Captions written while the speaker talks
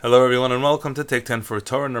Hello everyone and welcome to Take 10 for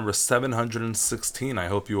Torah number 716. I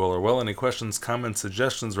hope you all are well. Any questions, comments,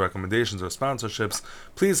 suggestions, recommendations, or sponsorships,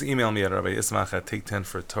 please email me at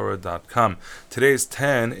rabbiismach@take10fortorah.com. Today's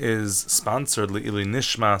 10 is sponsored Le'ili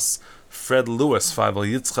Nishmas, Fred Lewis,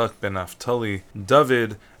 Feivel Yitzchak ben Naftali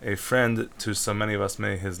David, a friend to so many of us.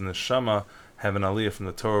 May his neshama have an aliyah from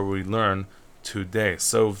the Torah we learn today.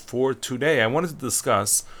 So for today, I wanted to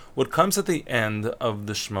discuss what comes at the end of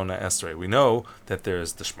the Shmona Esrei. We know that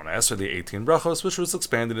there's the Shmona Esrei, the 18 brachos, which was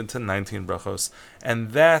expanded into 19 brachos,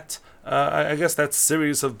 and that, I guess that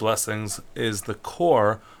series of blessings is the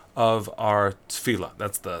core of our tefillah.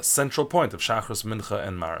 That's the central point of Shachris, Mincha,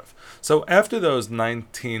 and Marav. So after those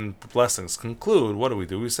 19 blessings conclude, what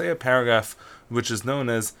do? We say a paragraph which is known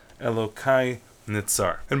as Elokai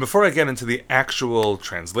Nitzar. And before I get into the actual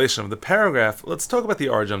translation of the paragraph, let's talk about the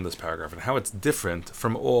origin of this paragraph and how it's different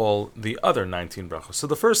from all the other 19 brachos. So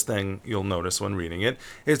the first thing you'll notice when reading it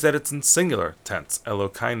is that it's in singular tense.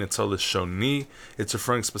 Elokai Nitzar Lishoni. It's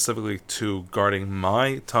referring specifically to guarding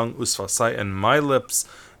my tongue, usfasai, and my lips,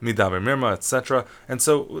 midaber mirma, etc. And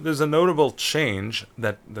so there's a notable change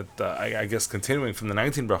that I guess continuing from the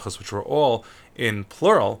 19 brachos, which were all in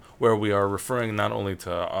plural, where we are referring not only to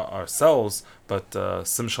ourselves, but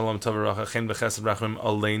sim shalom tov chen v'chesed rachmim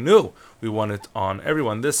aleinu. We want it on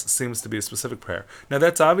everyone. This seems to be a specific prayer. Now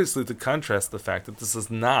that's obviously to contrast the fact that this is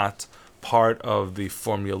not part of the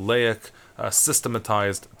formulaic,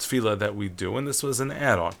 systematized tefillah that we do, and this was an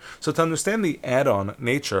add-on. So to understand the add-on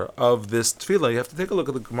nature of this tefillah, you have to take a look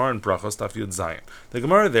at the Gemara in Brachos, Daf Yud Zayin. The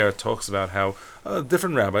Gemara there talks about how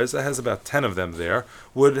different rabbis, it has about 10 of them there,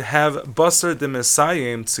 would have basar de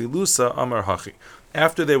mesayim tzilusa amar hachi.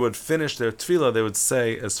 After they would finish their tefillah, they would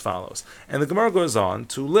say as follows. And the Gemara goes on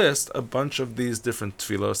to list a bunch of these different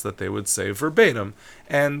tefillos that they would say verbatim.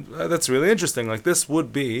 And that's really interesting. Like, this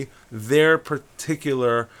would be their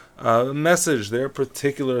particular message, their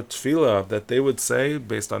particular tefillah that they would say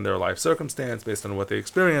based on their life circumstance, based on what they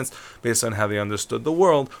experienced, based on how they understood the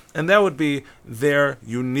world. And that would be their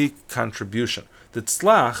unique contribution. The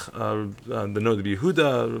Tzlach, the Noda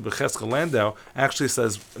Yehuda, B'Cheskel Landau, actually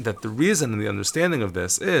says that the reason and the understanding of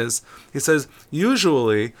this is, he says,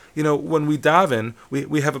 usually, when we daven,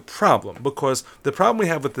 we have a problem, because the problem we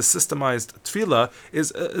have with the systemized tefillah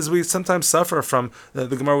is we sometimes suffer from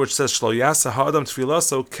the Gemara which says, Shlo yasa ha'adam tefillah,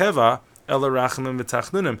 so keva, we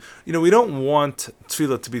don't want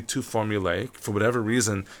tefillah to be too formulaic. For whatever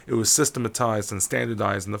reason, it was systematized and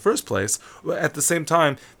standardized in the first place. At the same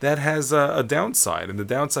time, that has a downside, and the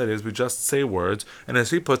downside is we just say words, and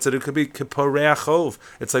as he puts it, it could be kiporei achov.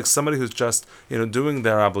 It's like somebody who's just doing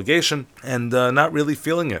their obligation and not really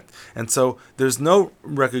feeling it. And so there's no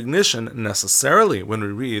recognition necessarily when we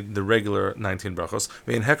read the regular 19 brachos.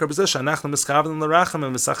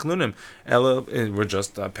 We're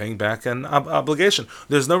just paying back an obligation.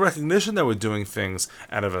 There's no recognition that we're doing things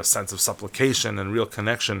out of a sense of supplication and real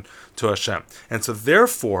connection to Hashem. And so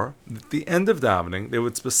therefore, at the end of davening, they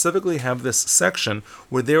would specifically have this section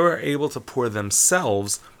where they were able to pour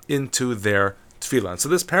themselves into their tefillah. And so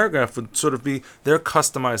this paragraph would sort of be their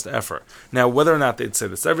customized effort. Now, whether or not they'd say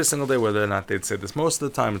this every single day, whether or not they'd say this most of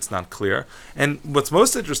the time, it's not clear. And what's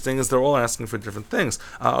most interesting is they're all asking for different things.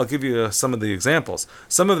 I'll give you some of the examples.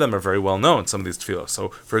 Some of them are very well known, some of these tefillah. So,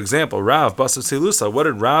 for example, Rav Basar Silusa, what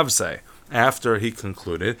did Rav say after he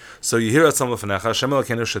concluded? So you hear Atzam Lefenecha, Hashem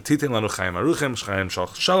Elokeinu shetitin lanu chayim aruchim, chayim shal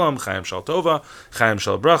shalom, chayim shal tova, chayim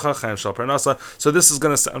shal bracha, chayim shal parnasa. So this is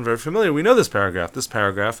going to sound very familiar. We know this paragraph. This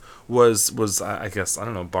paragraph was I guess,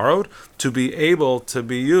 borrowed to be able to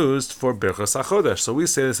be used for Birchas HaChodesh. So we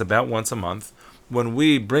say this about once a month, when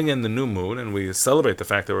we bring in the new moon and we celebrate the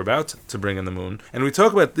fact that we're about to bring in the moon, and we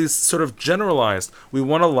talk about these sort of generalized, we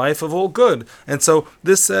want a life of all good. And so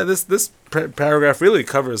this paragraph really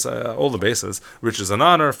covers all the bases: riches and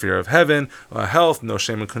honor, fear of heaven, health, no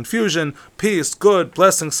shame and confusion, peace, good,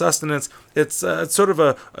 blessing, sustenance. It's sort of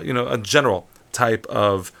a general type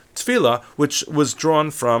of tefillah, which was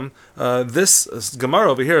drawn from this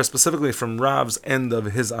Gemara over here, specifically from Rav's end of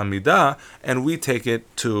his Amidah, and we take it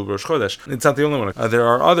to Rosh Chodesh. It's not the only one. There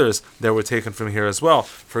are others that were taken from here as well.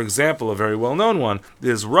 For example, a very well-known one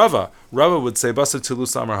is Rava. Rava would say, Basar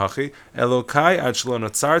Tzilus Amar Hachi, Elokai ad shelo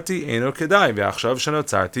notzarti eino kedai, ve'achshav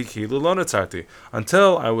shenotzarti ki'ilu lo notzarti.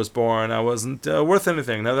 Until I was born, I wasn't worth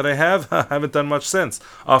anything. Now that I have, I haven't done much since.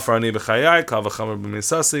 Afrani b'chayai, kal v'chamer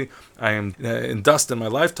b'misasi. I am in dust in my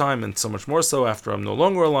lifetime, and so much more so after I'm no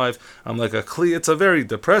longer alive. I'm like a kli. It's a very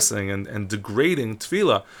depressing and degrading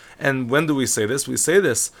tefillah. And when do we say this? We say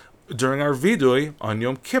this during our vidui on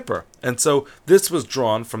Yom Kippur. And so this was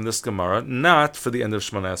drawn from this Gemara, not for the end of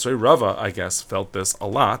Shemona Esrei. Rava, I guess, felt this a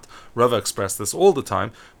lot. Rava expressed this all the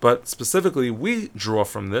time. but specifically we draw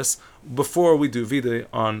from this before we do Vidui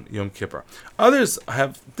on Yom Kippur. Others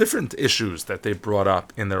have different issues that they brought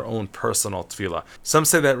up in their own personal tefillah. Some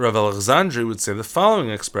say that Rav Alexandri would say the following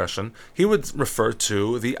expression. He would refer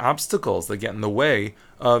to the obstacles that get in the way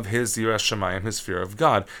of his Yiras Shamayim, his fear of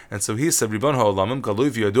God. And so he said, Ribon ha'olamim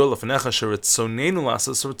galui v'yadua lefnecha sheritzoneinu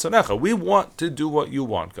lasas ritzonecha. We want to do what you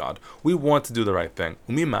want, God. We want to do the right thing.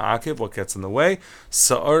 Umi ma'akev, what gets in the way?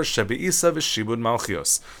 Sa'ar shebe'isa v'shibud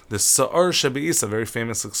malchios. The sa'ar shebe'isa, very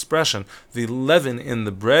famous expression, the leaven in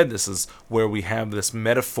the bread. This is where we have this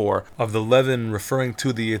metaphor of the leaven referring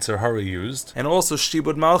to the Yetzer Hara used. And also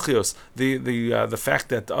shibud malchios, the fact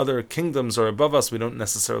that other kingdoms are above us, we don't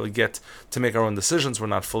necessarily get to make our own decisions.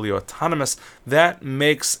 We're not fully autonomous. That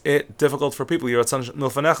makes it difficult for people.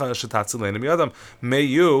 May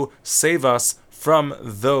you save us from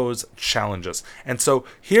those challenges. And so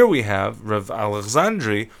here we have Rav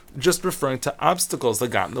Alexandri just referring to obstacles that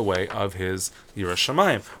got in the way of his Yiras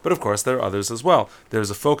Shamayim. But of course there are others as well. There's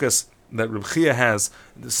a focus that Reb Chia has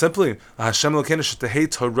simply Hashem Elokeinu shetehei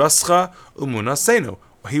torascha umunasenu.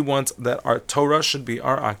 He wants that our Torah should be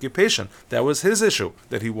our occupation. That was his issue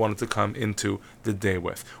that he wanted to come into the day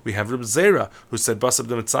with. We have Reb Zera, who said, Basab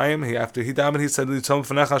de Mitzayim, after he davened, he said, Hashem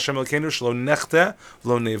Elokeinu shelo nechte,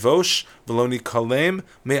 v'lo nevosh, v'lo nikalem,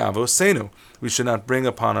 me'avosenu. We should not bring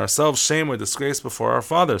upon ourselves shame or disgrace before our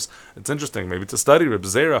fathers. It's interesting, maybe to study Reb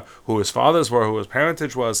Zera, who his fathers were, who his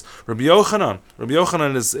parentage was. Rabbi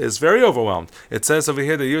Yochanan is very overwhelmed. It says over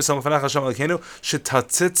here that Yisrael Fanach Hashem Elokeinu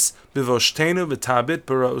shetatzitz bivoshtenu v'tabit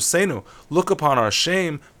b'ra'usenu. Look upon our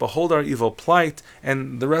shame, behold our evil plight,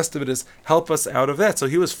 and the rest of it is help us out of that. So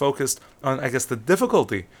he was focused on, I guess, the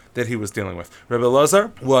difficulty that he was dealing with. Rebbe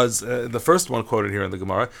Lazar was the first one quoted here in the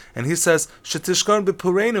Gemara, and he says, Shetishkon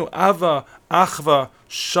b'purenu ava, achva,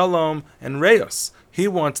 shalom, and reyos. He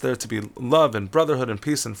wants there to be love and brotherhood and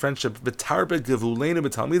peace and friendship. V'tarbe gevulenu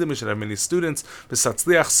b'talmidim. We should have many students.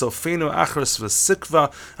 V'satzliach sofenu achros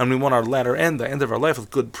v'sikva. And we want our latter end, the end of our life, with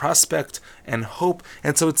good prospect and hope.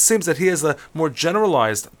 And so it seems that he has a more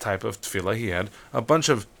generalized type of tefillah. He had a bunch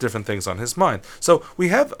of different things on his mind. So we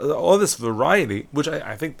have all this variety, which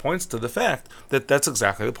I think points to the fact that that's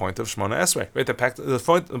exactly the point of Shemona Esrei. Right? The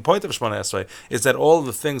point of Shemona Esrei is that all of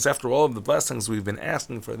the things, after all of the blessings, we've been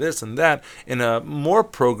asking for this and that in a more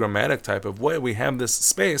programmatic type of way. We have this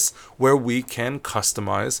space where we can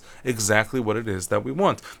customize exactly what it is that we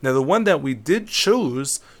want. Now, the one that we did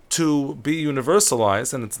choose to be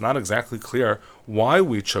universalized, and it's not exactly clear why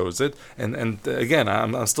we chose it, and again,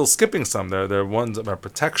 I'm still skipping some. There are ones about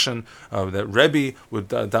protection, that Rebbe would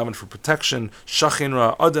daven for protection, Shachin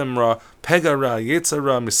Ra, Adam Ra, Pega Ra, Yetzer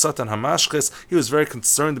Ra, Misatan Hamashkes. He was very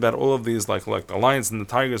concerned about all of these, like the lions and the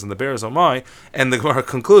tigers and the bears, oh my, and the Gemara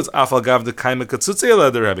concludes, Afal Gav de Kaima Katzutzi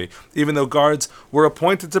Ela de Rebbe. Even though guards were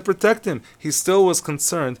appointed to protect him, he still was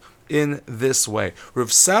concerned in this way. Rav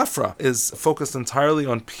Safra is focused entirely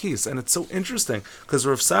on peace, and it's so interesting because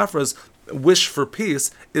Rav Safra's wish for peace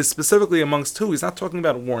is specifically amongst who? He's not talking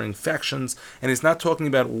about warring factions, and he's not talking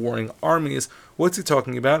about warring armies. What's he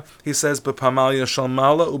talking about? He says, "B'pamalya shel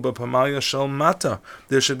mala u'b'pamalya shel mata."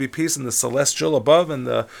 There should be peace in the celestial above and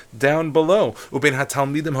the down below. U'bein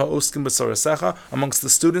hatalmidim ha'oskim b'sorasecha, amongst the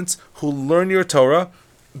students who learn your Torah.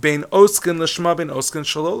 Bein oskin lishma, bein oskin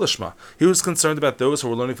shelo lishma. He was concerned about those who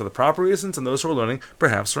were learning for the proper reasons and those who were learning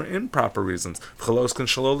perhaps for improper reasons. Oskin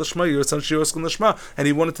shelo lishma, and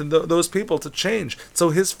he wanted those people to change.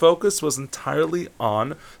 So his focus was entirely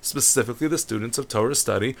on specifically the students of Torah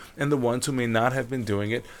study and the ones who may not have been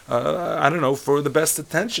doing it, for the best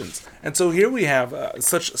intentions. And so here we have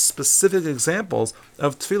such specific examples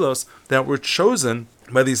of tefillos that were chosen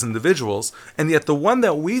by these individuals, and yet the one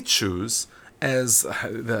that we choose as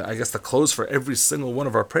the close for every single one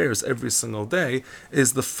of our prayers every single day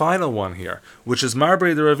is the final one here, which is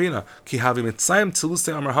Marbrei de Ravina, Ki Havi Mitzayim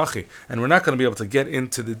Tzilustei Amar Hachi. And we're not going to be able to get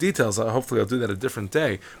into the details. Hopefully I'll do that a different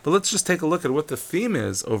day. But let's just take a look at what the theme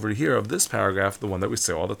is over here of this paragraph, the one that we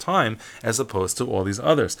say all the time, as opposed to all these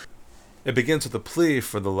others. It begins with a plea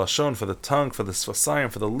for the lashon, for the tongue, for the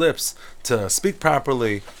sfasayim, for the lips to speak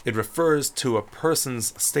properly. It refers to a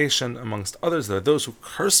person's station amongst others. There are those who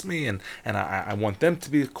curse me, and I want them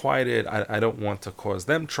to be quieted. I don't want to cause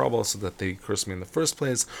them trouble so that they curse me in the first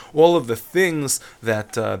place. All of the things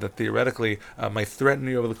that theoretically might threaten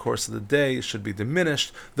me over the course of the day should be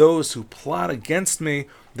diminished. Those who plot against me,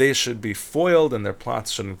 they should be foiled and their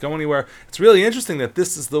plots shouldn't go anywhere. It's really interesting that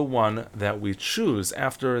this is the one that we choose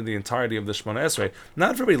after the entirety of the Shemona Esrei.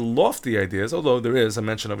 Not very lofty ideas, although there is a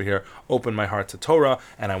mention over here, open my heart to Torah,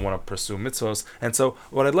 and I want to pursue mitzvos. And so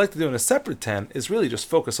what I'd like to do in a separate 10 is really just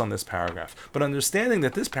focus on this paragraph. But understanding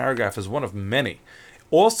that this paragraph is one of many.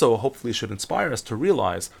 also hopefully should inspire us to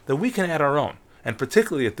realize that we can add our own. And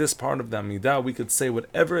particularly at this part of the Amidah, we could say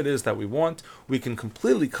whatever it is that we want. We can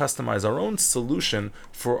completely customize our own solution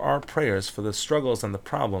for our prayers, for the struggles and the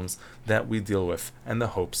problems that we deal with, and the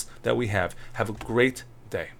hopes that we have. Have a great day.